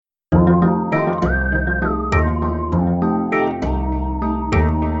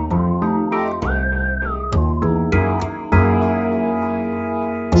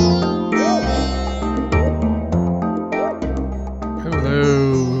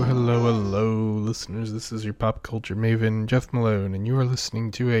listeners. This is your pop culture maven, Jeff Malone, and you are listening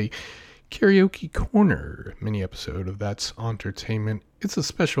to a Karaoke Corner mini episode of That's Entertainment. It's a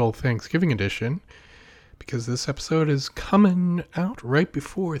special Thanksgiving edition because this episode is coming out right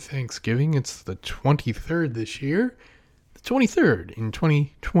before Thanksgiving. It's the 23rd this year. The 23rd in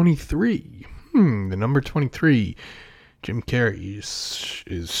 2023. The number 23. Jim Carrey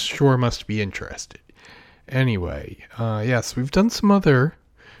is sure must be interested. Anyway, yes, we've done some other,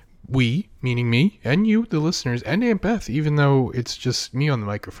 we, meaning me, and you, the listeners, and Aunt Beth, even though it's just me on the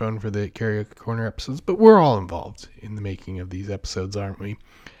microphone for the Karaoke Corner episodes, but we're all involved in the making of these episodes, aren't we?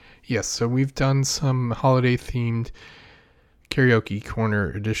 Yes, so we've done some holiday-themed Karaoke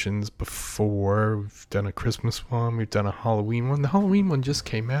Corner editions before. We've done a Christmas one, we've done a Halloween one. The Halloween one just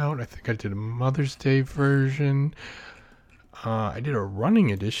came out. I think I did a Mother's Day version. I did a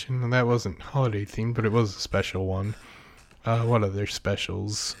running edition, and that wasn't holiday themed, but it was a special one. What other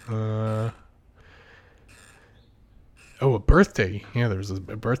specials? A birthday. Yeah, there was a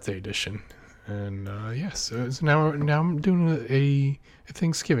birthday edition. And so now I'm doing a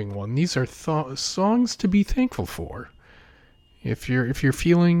Thanksgiving one. These are songs to be thankful for. If you're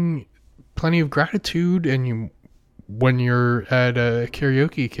feeling plenty of gratitude and when you're at a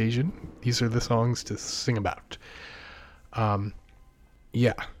karaoke occasion, these are the songs to sing about. Usually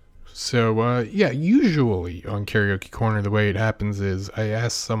on Karaoke Corner, the way it happens is I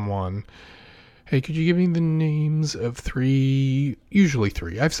ask someone, hey, could you give me the names of usually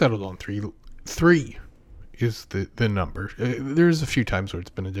three. I've settled on three. Three is the number. There's a few times where it's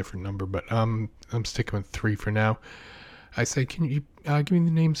been a different number, but I'm sticking with three for now. I say, can you give me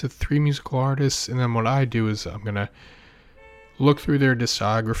the names of three musical artists? And then what I do is I'm going to look through their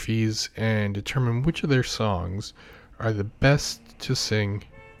discographies and determine which of their songs are the best to sing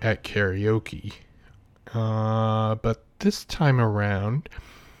at karaoke. But this time around,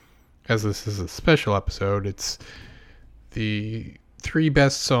 as this is a special episode, it's the three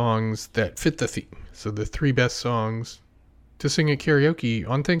best songs that fit the theme. So the three best songs to sing at karaoke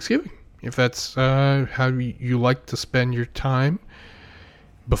on Thanksgiving. If that's how you like to spend your time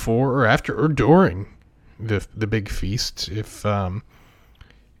before or after or during the big feast. If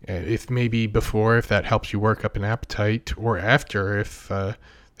maybe before, if that helps you work up an appetite, or after, if it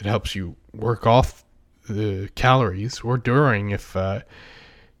helps you work off the calories, or during, if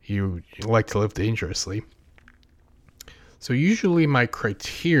you like to live dangerously. So usually my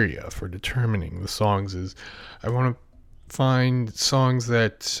criteria for determining the songs is I want to find songs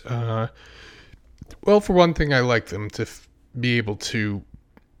that, for one thing, I like them to be able to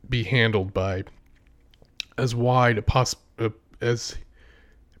be handled by as wide as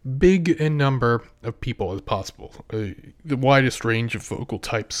big a number of people as possible. The widest range of vocal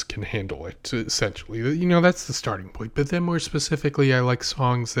types can handle it, essentially. That's the starting point. But then more specifically, I like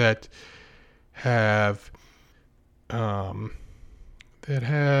songs that have that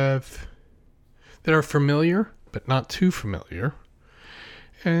are familiar, but not too familiar.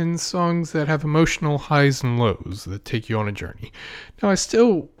 And songs that have emotional highs and lows that take you on a journey. Now, I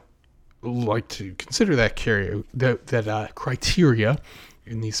still like to consider that criteria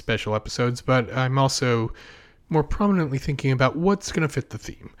in these special episodes, but I'm also more prominently thinking about what's going to fit the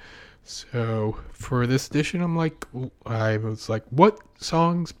theme. So for this edition, I was like, what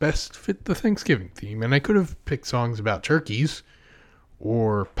songs best fit the Thanksgiving theme? And I could have picked songs about turkeys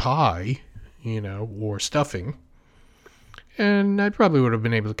or pie, or stuffing. And I probably would have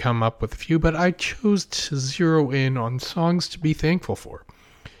been able to come up with a few, but I chose to zero in on songs to be thankful for.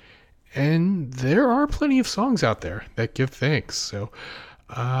 And there are plenty of songs out there that give thanks. So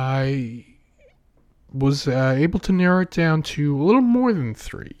I was able to narrow it down to a little more than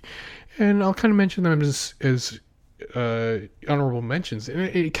three. And I'll kind of mention them as honorable mentions. And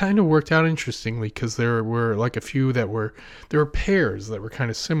it kind of worked out interestingly because there were like a few there were pairs that were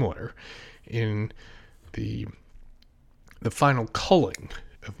kind of similar in the final culling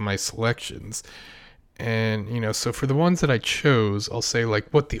of my selections. And, so for the ones that I chose, I'll say like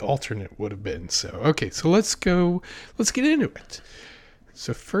what the alternate would have been. So, okay, so let's get into it.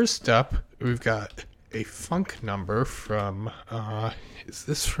 So first up, we've got a funk number from, is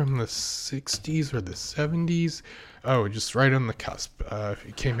this from the 60s or the 70s? Oh, just right on the cusp.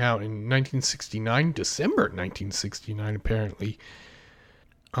 It came out in 1969, December 1969, apparently.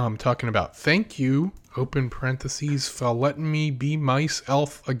 I'm talking about Thank You, open parentheses, for letting me be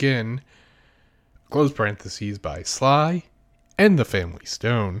myself again, close parentheses, by Sly and the Family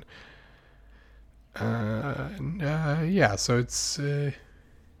Stone. So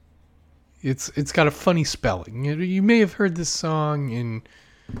it's got a funny spelling. You may have heard this song in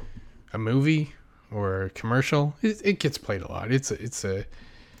a movie or a commercial. It gets played a lot. It's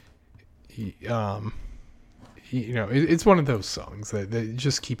it's one of those songs that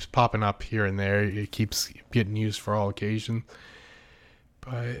just keeps popping up here and there. It keeps getting used for all occasions.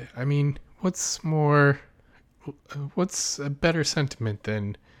 But I mean, what's a better sentiment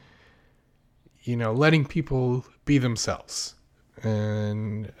than letting people be themselves?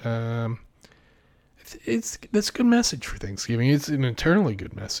 And that's a good message for Thanksgiving. It's an eternally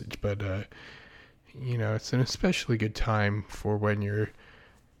good message, but it's an especially good time for when you're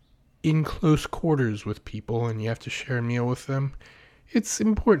in close quarters with people and you have to share a meal with them. It's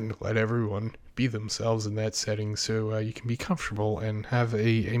important to let everyone be themselves in that setting so you can be comfortable and have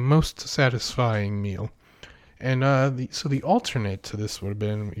a most satisfying meal. And so the alternate to this would have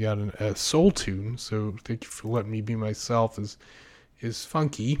been, we got a soul tune, so thank you for letting me be myself, is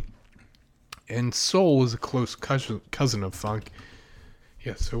funky. And soul is a close cousin of funk.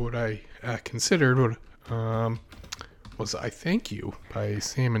 Yeah, so what I considered was I Thank You by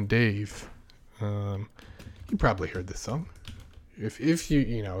Sam and Dave. You probably heard this song. If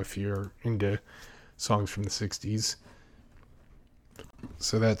you're into songs from the 60s.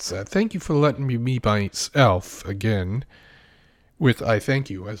 So that's Thank You for Letting Me Be Myself again, with I Thank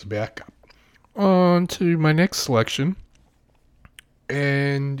You as a backup. On to my next selection,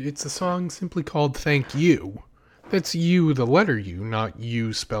 and it's a song simply called Thank You. That's you, the letter U, not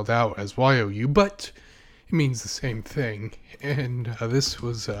you spelled out as Y-O-U, but it means the same thing. And this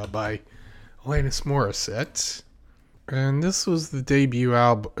was by Alanis Morissette. And this was the debut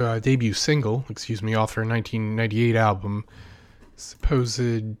single, off her 1998 album,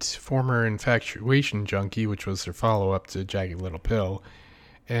 Supposed Former Infatuation Junkie, which was her follow-up to Jagged Little Pill.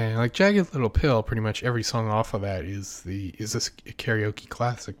 And like Jagged Little Pill, pretty much every song off of that is a karaoke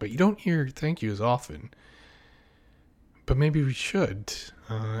classic, but you don't hear Thank You as often. But maybe we should.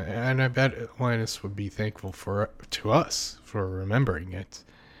 And I bet Alanis would be thankful to us for remembering it.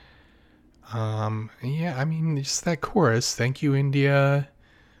 Just that chorus, Thank You, India,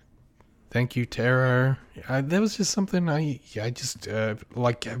 Thank You, Tara. That was just something I just I've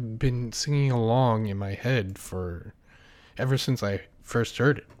been singing along in my head ever since I first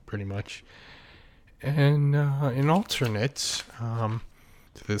heard it, pretty much. And an alternate to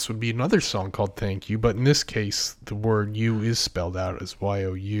this would be another song called Thank You, but in this case, the word you is spelled out as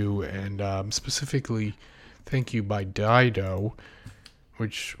Y-O-U, and specifically Thank You by Dido,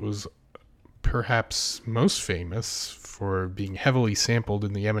 which was perhaps most famous for being heavily sampled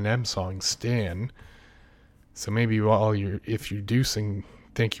in the Eminem song Stan. So maybe if you do sing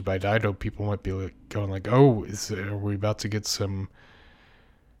Thank You by Dido, people might be going like, oh, are we about to get some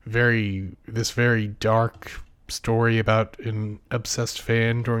very dark story about an obsessed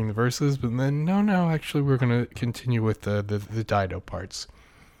fan during the verses? But then no, actually we're going to continue with the Dido parts.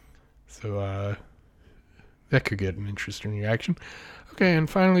 So that could get an interesting reaction. Okay, and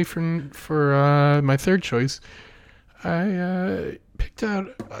finally for my third choice, I picked out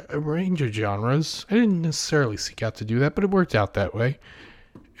a range of genres. I didn't necessarily seek out to do that, but it worked out that way.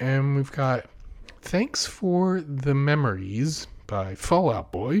 And we've got Thanks for the Memories by Fall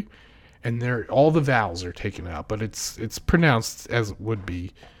Out Boy, and all the vowels are taken out, but it's pronounced as it would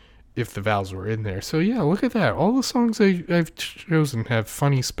be if the vowels were in there. So yeah, look at that. All the songs I've chosen have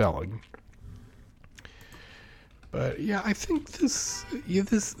funny spelling. But yeah, I think this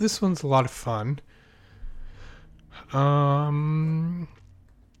one's a lot of fun. And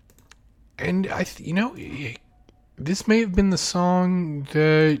this may have been the song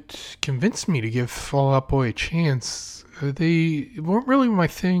that convinced me to give Fall Out Boy a chance. They weren't really my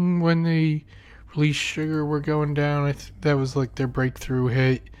thing when they released Sugar We're Going Down. That was like their breakthrough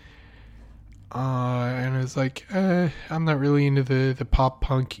hit. And I was like, I'm not really into the pop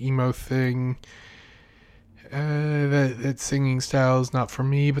punk emo thing. That singing style is not for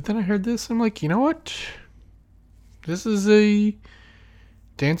me. But then I heard this, I'm like, you know what? This is a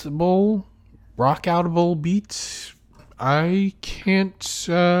danceable, rock-outable beat. I can't,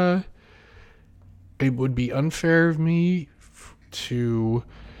 it would be unfair of me to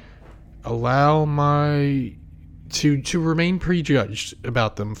allow to remain prejudged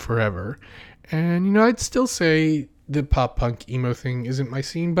about them forever. And, I'd still say the pop punk emo thing isn't my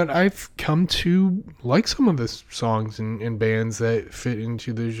scene, but I've come to like some of the songs and bands that fit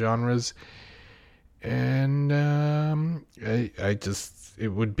into the genres. And it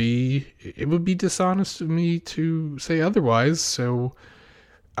would be dishonest of me to say otherwise. So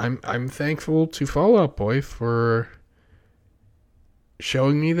I'm thankful to Fall Out Boy for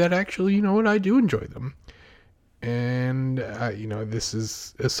showing me that actually, I do enjoy them. And this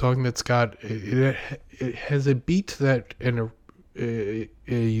is a song that's got it has a beat that and a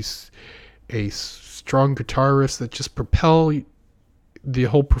strong guitar riff that just propel the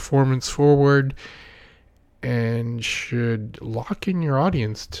whole performance forward and should lock in your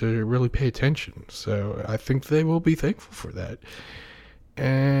audience to really pay attention. So I think they will be thankful for that.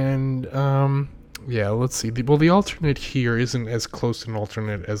 And yeah, let's see. Well, the alternate here isn't as close an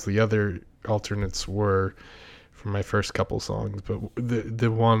alternate as the other alternates were for my first couple songs, but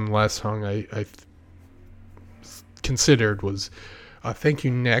the one last song I considered was "Thank You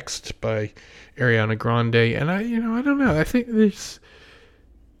Next" by Ariana Grande, and I don't know. I think there's,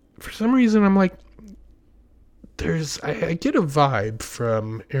 for some reason, I'm like, I get a vibe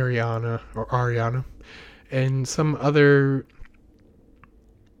from Ariana and some other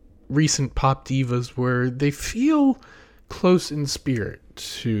recent pop divas where they feel close in spirit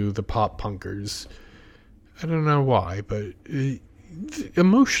to the pop punkers. I don't know why, but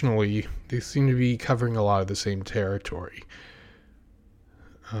emotionally they seem to be covering a lot of the same territory.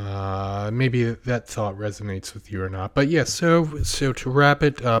 Maybe that thought resonates with you or not. But yeah, so to wrap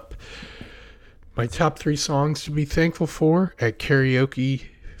it up, my top 3 songs to be thankful for at karaoke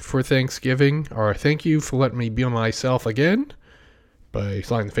for Thanksgiving are "Thank You for Letting Me Be Myself Again" by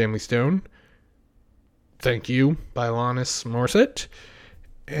Sly and the Family Stone, "Thank You" by Alanis Morissette,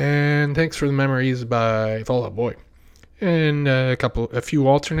 and "Thanks for the Memories" by Fall Out Boy. And a few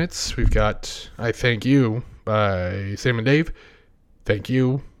alternates. We've got "I Thank You" by Sam and Dave, "Thank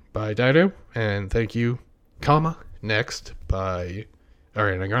You" by Dido, and "Thank You, Next" by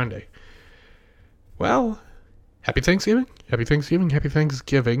Ariana Grande. Well, happy Thanksgiving. Happy Thanksgiving. Happy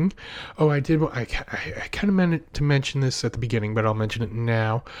Thanksgiving. Oh, I kind of meant to mention this at the beginning, but I'll mention it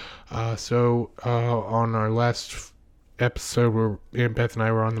now. So on our last episode where Aunt Beth and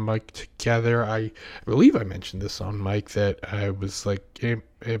I were on the mic together, I believe I mentioned this on mic, that I was like,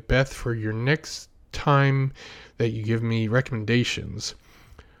 Aunt Beth, for your next time that you give me recommendations,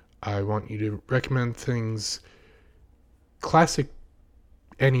 I want you to recommend things, classic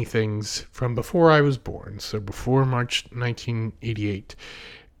anythings from before I was born, so before March 1988.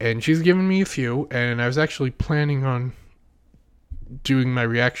 And she's given me a few, and I was actually planning on doing my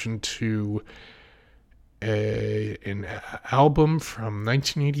reaction to an album from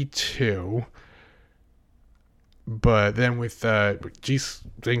 1982, but then with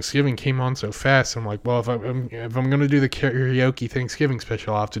Thanksgiving came on so fast, I'm like, well, if I'm gonna do the karaoke Thanksgiving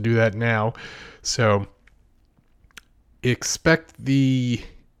special, I'll have to do that now. So expect my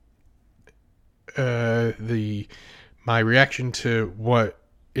reaction to what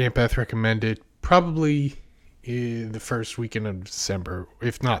Aunt Beth recommended probably in the first weekend of December.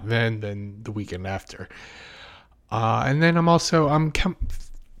 If not then the weekend after. And then I'm hoping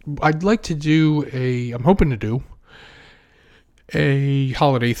to do a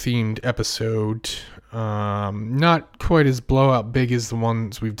holiday themed episode. Not quite as blowout big as the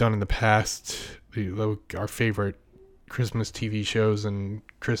ones we've done in the past. Our favorite Christmas TV shows and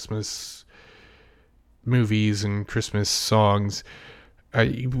Christmas movies and Christmas songs.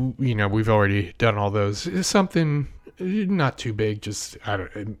 We've already done all those. It's something not too big.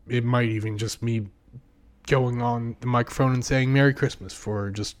 It might even just me going on the microphone and saying Merry Christmas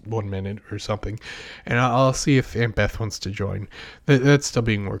for just 1 minute or something. And I'll see if Aunt Beth wants to join. That's still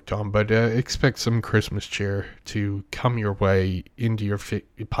being worked on, but expect some Christmas cheer to come your way into your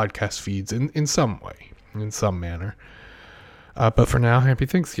podcast feeds in some way, in some manner. But for now, happy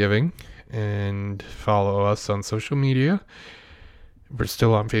Thanksgiving, and follow us on social media. We're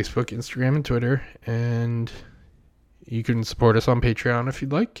still on Facebook, Instagram, and Twitter, and you can support us on Patreon if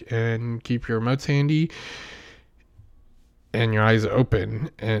you'd like, and keep your remotes handy and your eyes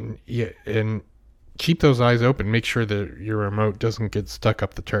open, and keep those eyes open. Make sure that your remote doesn't get stuck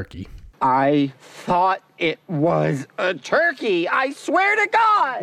up the turkey. I thought it was a turkey. I swear to God.